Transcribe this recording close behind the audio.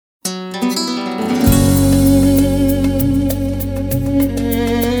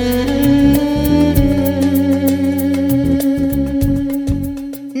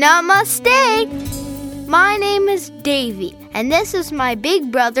Namaste! My name is Davy, and this is my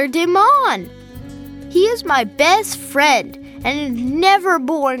big brother Dimon. He is my best friend, and it's never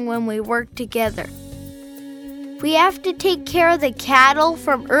boring when we work together. We have to take care of the cattle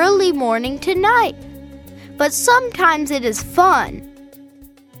from early morning to night, but sometimes it is fun.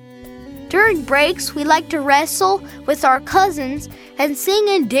 During breaks, we like to wrestle with our cousins and sing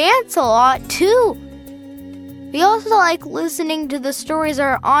and dance a lot too. We also like listening to the stories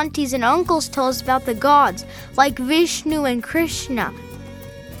our aunties and uncles tell us about the gods, like Vishnu and Krishna.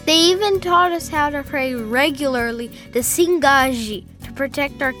 They even taught us how to pray regularly to Singaji to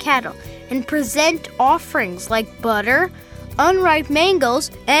protect our cattle and present offerings like butter, unripe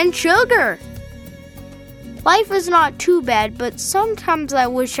mangoes, and sugar. Life is not too bad, but sometimes I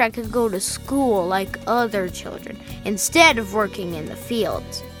wish I could go to school like other children instead of working in the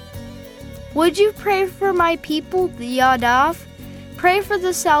fields. Would you pray for my people, the Yadav? Pray for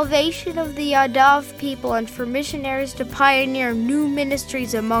the salvation of the Yadav people and for missionaries to pioneer new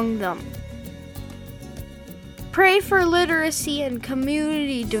ministries among them. Pray for literacy and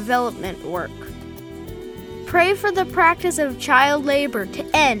community development work. Pray for the practice of child labor to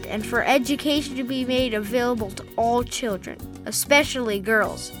end and for education to be made available to all children, especially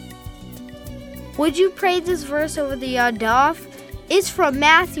girls. Would you pray this verse over the Yadav? It's from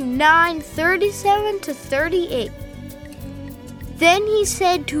Matthew 9:37-38. Then he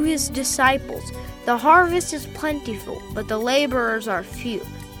said to his disciples, "The harvest is plentiful, but the laborers are few.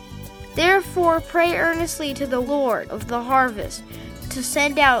 Therefore pray earnestly to the Lord of the harvest to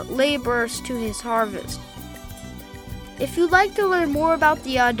send out laborers to his harvest." If you'd like to learn more about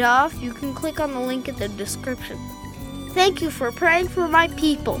the Yadav, you can click on the link in the description. Thank you for praying for my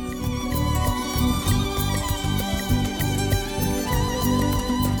people.